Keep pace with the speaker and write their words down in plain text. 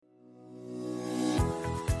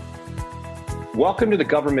Welcome to the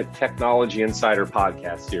Government Technology Insider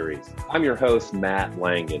podcast series. I'm your host, Matt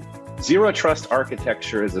Langen. Zero Trust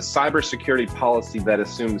Architecture is a cybersecurity policy that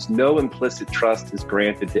assumes no implicit trust is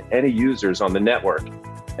granted to any users on the network.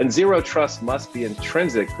 And zero trust must be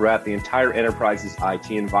intrinsic throughout the entire enterprise's IT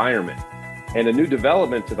environment. And a new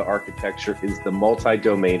development to the architecture is the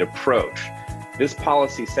multi-domain approach. This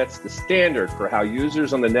policy sets the standard for how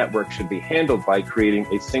users on the network should be handled by creating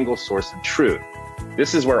a single source of truth.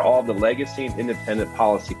 This is where all the legacy and independent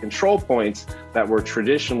policy control points that were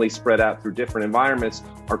traditionally spread out through different environments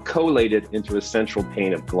are collated into a central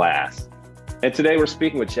pane of glass. And today we're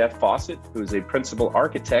speaking with Jeff Fawcett, who is a principal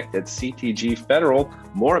architect at CTG Federal,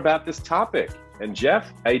 more about this topic. And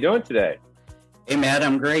Jeff, how you doing today? Hey, Matt,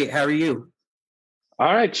 I'm great. How are you?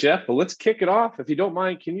 All right, Jeff, well, let's kick it off. If you don't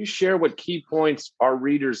mind, can you share what key points our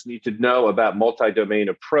readers need to know about multi-domain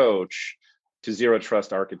approach to zero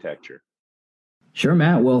trust architecture? Sure,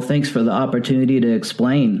 Matt. Well, thanks for the opportunity to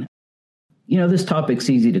explain. This topic's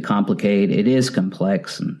easy to complicate. It is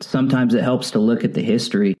complex, and sometimes it helps to look at the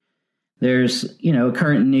history. There's, a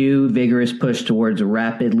current new vigorous push towards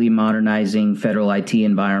rapidly modernizing federal IT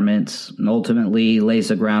environments and ultimately lays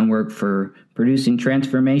the groundwork for producing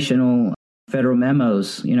transformational federal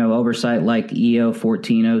memos, oversight like EO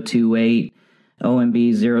 14028,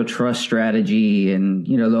 OMB Zero Trust Strategy, and,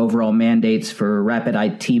 the overall mandates for rapid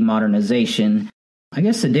IT modernization. I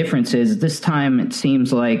guess the difference is this time it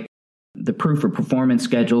seems like the proof of performance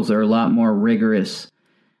schedules are a lot more rigorous.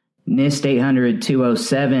 NIST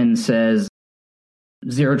 800-207 says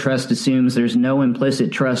zero trust assumes there's no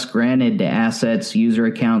implicit trust granted to assets, user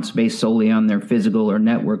accounts based solely on their physical or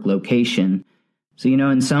network location. So,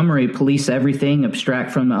 in summary, police everything,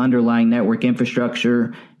 abstract from the underlying network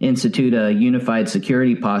infrastructure, institute a unified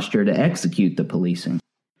security posture to execute the policing.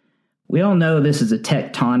 We all know this is a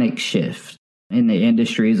tectonic shift in the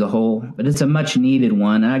industry as a whole, but it's a much needed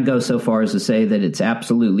one. And I'd go so far as to say that it's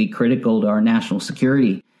absolutely critical to our national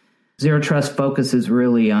security. Zero Trust focuses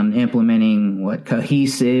really on implementing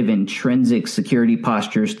cohesive, intrinsic security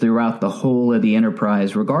postures throughout the whole of the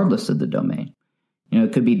enterprise, regardless of the domain.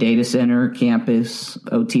 It could be data center, campus,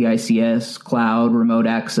 OTICS, cloud, remote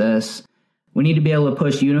access. We need to be able to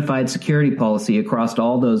push unified security policy across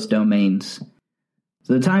all those domains.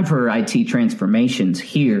 So the time for IT transformation's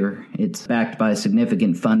here. It's backed by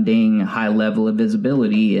significant funding, a high level of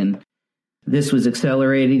visibility, and this was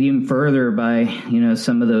accelerated even further by,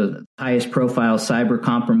 some of the highest profile cyber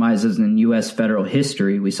compromises in U.S. federal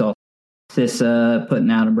history. We saw CISA putting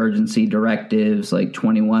out emergency directives like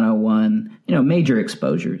 2101, major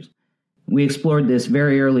exposures. We explored this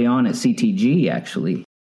very early on at CTG, actually.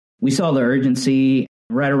 We saw the urgency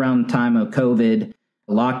right around the time of COVID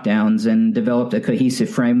lockdowns and developed a cohesive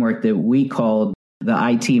framework that we called the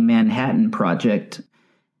IT Manhattan Project.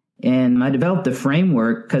 And I developed the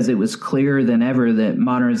framework because it was clearer than ever that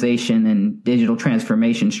modernization and digital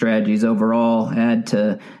transformation strategies overall had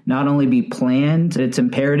to not only be planned, it's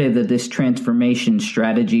imperative that this transformation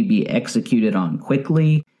strategy be executed on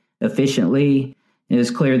quickly, efficiently. It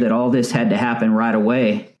is clear that all this had to happen right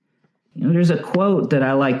away. There's a quote that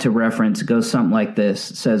I like to reference. It goes something like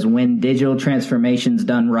this. It says, when digital transformation's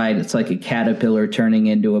done right, it's like a caterpillar turning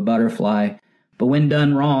into a butterfly. But when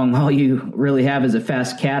done wrong, all you really have is a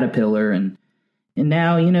fast caterpillar. And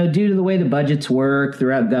now, due to the way the budgets work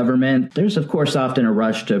throughout government, there's, of course, often a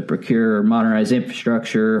rush to procure or modernize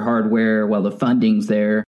infrastructure, hardware, while the funding's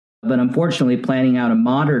there. But unfortunately, planning out to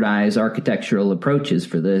modernize architectural approaches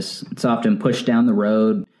for this, it's often pushed down the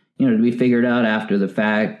road, to be figured out after the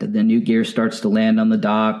fact. The new gear starts to land on the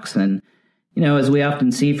docks. And, as we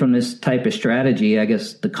often see from this type of strategy, I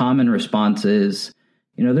guess the common response is,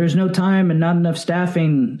 there's no time and not enough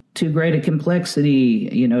staffing, too great a complexity,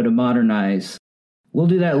 to modernize. We'll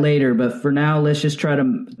do that later, but for now, let's just try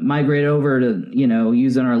to migrate over to,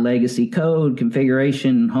 using our legacy code,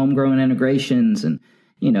 configuration, homegrown integrations, and,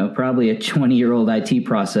 probably a 20-year-old IT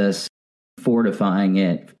process fortifying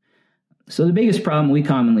it. So the biggest problem we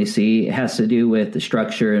commonly see has to do with the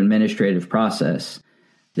structure and administrative process.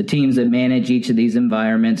 The teams that manage each of these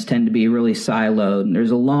environments tend to be really siloed, and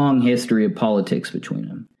there's a long history of politics between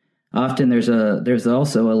them. Often there's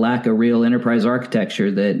also a lack of real enterprise architecture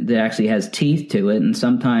that actually has teeth to it, and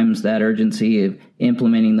sometimes that urgency of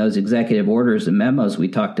implementing those executive orders and memos we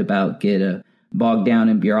talked about get bogged down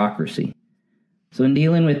in bureaucracy. So in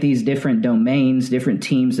dealing with these different domains, different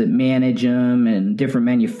teams that manage them, and different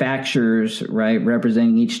manufacturers, right,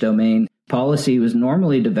 representing each domain, policy was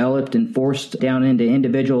normally developed and forced down into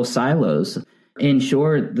individual silos. In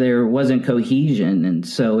short, there wasn't cohesion, and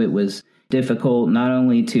so it was difficult not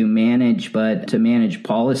only to manage, but to manage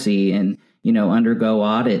policy and undergo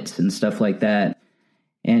audits and stuff like that.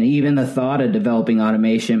 And even the thought of developing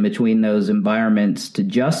automation between those environments to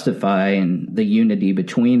justify and the unity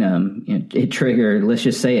between them, it triggered, let's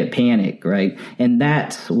just say it, panic, right? And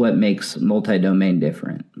that's what makes multi-domain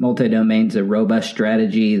different. Multi-domain's a robust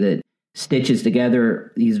strategy that stitches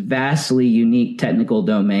together these vastly unique technical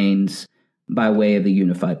domains by way of a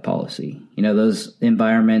unified policy. Those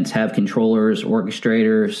environments have controllers,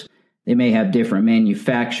 orchestrators. They may have different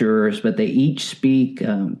manufacturers, but they each speak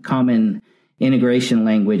common integration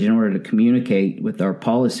language in order to communicate with our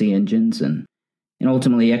policy engines and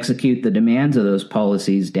ultimately execute the demands of those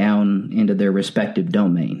policies down into their respective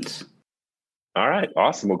domains. All right.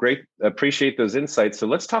 Awesome. Well, great. Appreciate those insights. So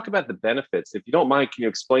let's talk about the benefits. If you don't mind, can you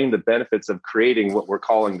explain the benefits of creating what we're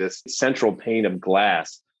calling this central pane of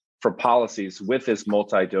glass for policies with this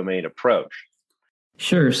multi-domain approach?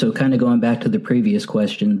 Sure. So kind of going back to the previous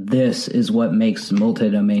question, this is what makes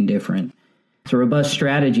multi-domain different. It's a robust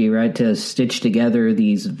strategy, right, to stitch together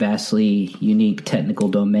these vastly unique technical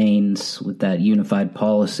domains with that unified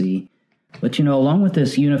policy. But, along with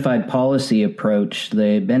this unified policy approach,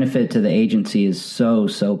 the benefit to the agency is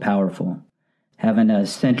so powerful. Having a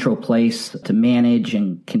central place to manage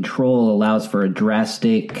and control allows for a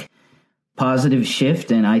drastic positive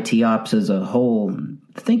shift in IT ops as a whole.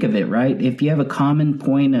 Think of it, right? If you have a common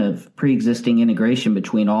point of pre-existing integration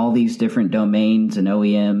between all these different domains and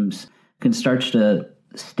OEMs, can start to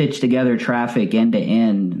stitch together traffic end to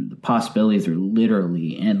end. The possibilities are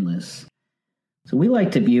literally endless. So we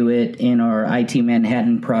like to view it in our IT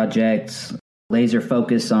Manhattan projects, laser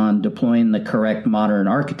focus on deploying the correct modern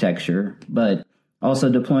architecture, but also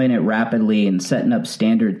deploying it rapidly and setting up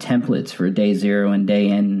standard templates for day zero and day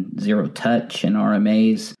in zero touch and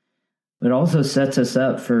RMAs. It also sets us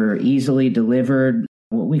up for easily delivered,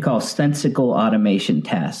 what we call sensical automation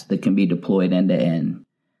tasks that can be deployed end to end.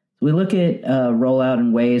 We look at rollout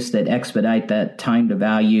in ways that expedite that time to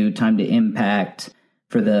value, time to impact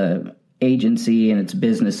for the agency and its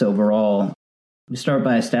business overall. We start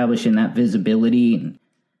by establishing that visibility.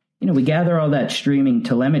 And, we gather all that streaming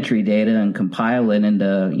telemetry data and compile it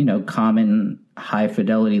into, common high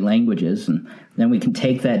fidelity languages. And then we can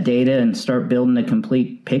take that data and start building a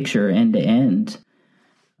complete picture end to end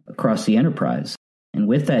across the enterprise. And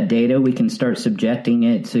with that data, we can start subjecting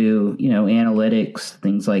it to, analytics,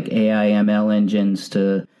 things like AI, ML engines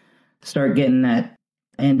to start getting that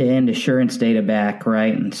end-to-end assurance data back,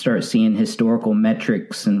 right? And start seeing historical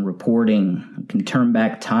metrics and reporting. We can turn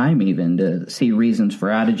back time even to see reasons for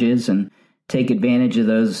outages and take advantage of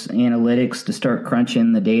those analytics to start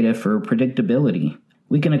crunching the data for predictability.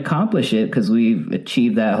 We can accomplish it because we've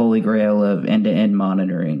achieved that holy grail of end-to-end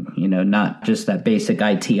monitoring, not just that basic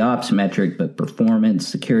IT ops metric, but performance,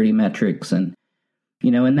 security metrics. And,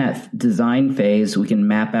 in that design phase, we can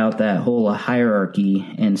map out that whole hierarchy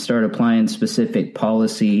and start applying specific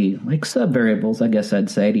policy, like subvariables, I guess I'd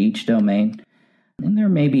say, to each domain. And there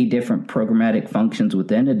may be different programmatic functions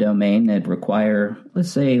within a domain that require,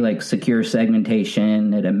 let's say, like secure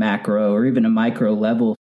segmentation at a macro or even a micro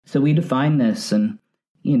level. So we define this and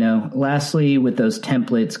lastly, with those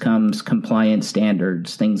templates comes compliance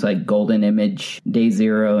standards, things like golden image, day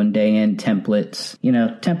zero and day in templates,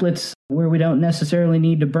 templates where we don't necessarily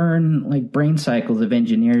need to burn like brain cycles of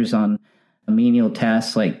engineers on menial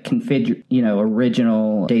tasks like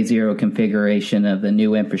original day zero configuration of the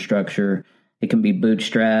new infrastructure. It can be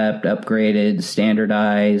bootstrapped, upgraded,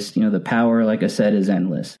 standardized. The power, like I said, is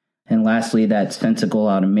endless. And lastly, that sensible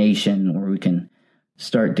automation where we can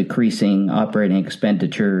start decreasing operating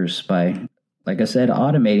expenditures by, like I said,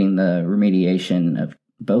 automating the remediation of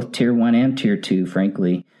both Tier 1 and Tier 2,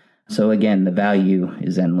 frankly. So again, the value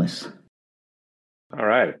is endless. All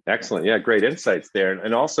right. Excellent. Yeah, great insights there.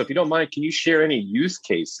 And also, if you don't mind, can you share any use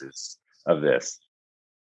cases of this?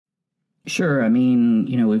 Sure. I mean,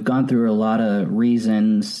 we've gone through a lot of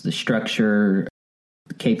reasons, the structure,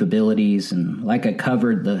 the capabilities, and like I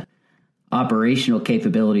covered, the operational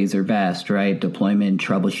capabilities are vast, right? Deployment,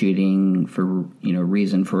 troubleshooting for,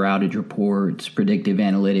 reason for outage reports, predictive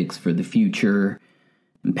analytics for the future.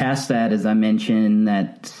 And past that, as I mentioned,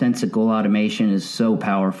 that sensical automation is so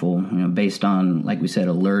powerful, based on, like we said,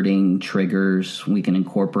 alerting, triggers. We can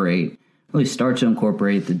start to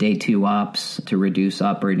incorporate the day two ops to reduce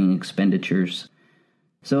operating expenditures.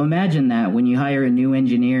 So imagine that when you hire a new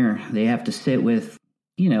engineer, they have to sit with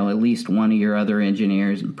at least one of your other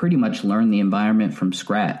engineers and pretty much learn the environment from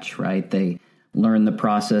scratch, right? They learn the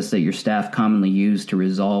process that your staff commonly use to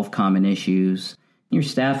resolve common issues. Your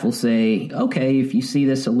staff will say, okay, if you see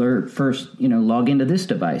this alert, first, log into this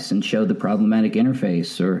device and show the problematic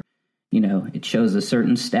interface, or, It shows a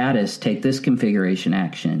certain status, take this configuration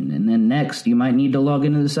action. And then next, you might need to log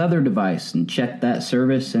into this other device and check that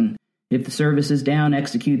service. And if the service is down,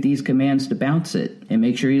 execute these commands to bounce it. And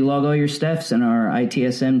make sure you log all your steps in our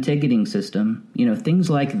ITSM ticketing system. Things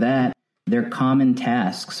like that. They're common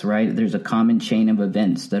tasks, right? There's a common chain of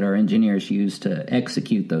events that our engineers use to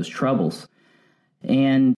execute those troubles.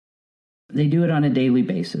 And they do it on a daily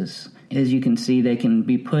basis. As you can see, they can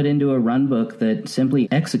be put into a runbook that simply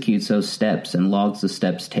executes those steps and logs the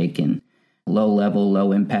steps taken, low level,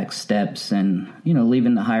 low impact steps, and,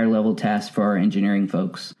 leaving the higher level tasks for our engineering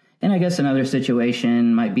folks. And I guess another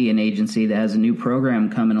situation might be an agency that has a new program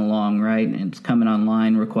coming along, right? And it's coming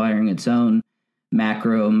online requiring its own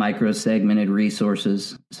macro, micro segmented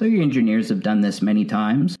resources. So your engineers have done this many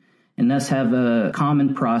times and thus have a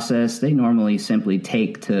common process they normally simply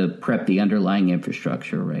take to prep the underlying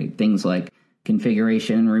infrastructure, right? Things like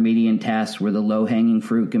configuration and remediation tasks where the low-hanging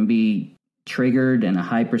fruit can be triggered and a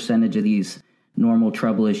high percentage of these normal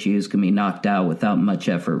trouble issues can be knocked out without much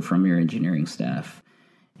effort from your engineering staff.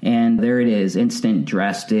 And there it is, instant,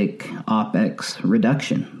 drastic OpEx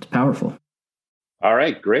reduction. It's powerful. All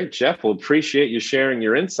right, great, Jeff. We'll appreciate you sharing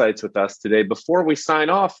your insights with us today. Before we sign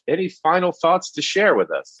off, any final thoughts to share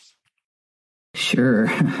with us? Sure.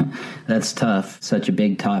 That's tough. Such a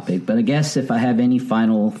big topic. But I guess if I have any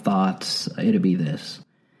final thoughts, it'll be this.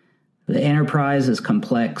 The enterprise is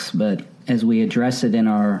complex, but as we address it in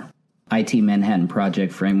our IT Manhattan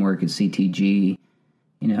Project framework at CTG,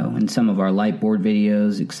 in some of our Lightboard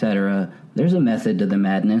videos, etc., there's a method to the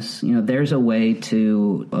madness. There's a way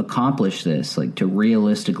to accomplish this, like to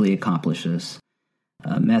realistically accomplish this.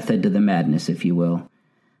 A method to the madness, if you will.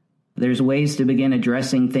 There's ways to begin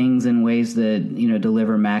addressing things in ways that,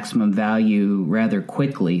 deliver maximum value rather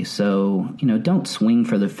quickly. So, don't swing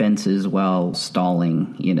for the fences while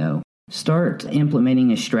stalling, Start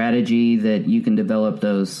implementing a strategy that you can develop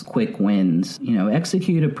those quick wins.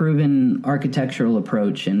 Execute a proven architectural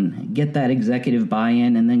approach and get that executive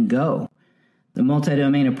buy-in and then go. The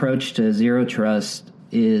multi-domain approach to zero trust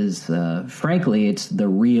is, frankly, it's the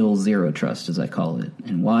real zero trust, as I call it.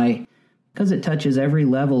 And why? Because it touches every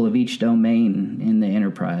level of each domain in the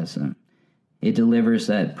enterprise. It delivers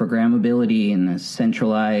that programmability and a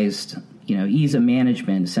centralized, ease of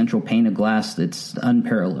management, central pane of glass that's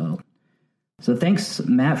unparalleled. So thanks,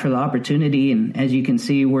 Matt, for the opportunity. And as you can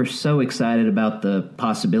see, we're so excited about the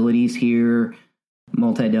possibilities here.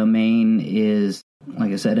 Multi-domain is,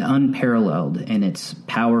 like I said, unparalleled, and it's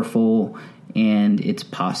powerful, and it's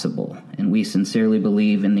possible. And we sincerely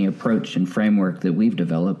believe in the approach and framework that we've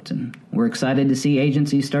developed. And we're excited to see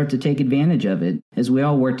agencies start to take advantage of it as we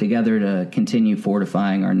all work together to continue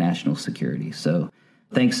fortifying our national security. So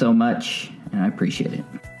thanks so much, and I appreciate it.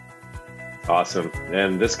 Awesome.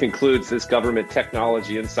 And this concludes this Government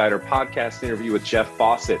Technology Insider podcast interview with Jeff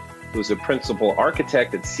Fawcett, who's a principal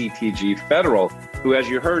architect at CTG Federal, who, as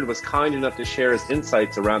you heard, was kind enough to share his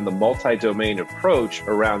insights around the multi-domain approach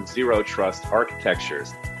around zero trust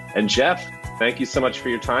architectures. And Jeff, thank you so much for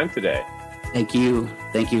your time today. Thank you.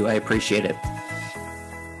 I appreciate it.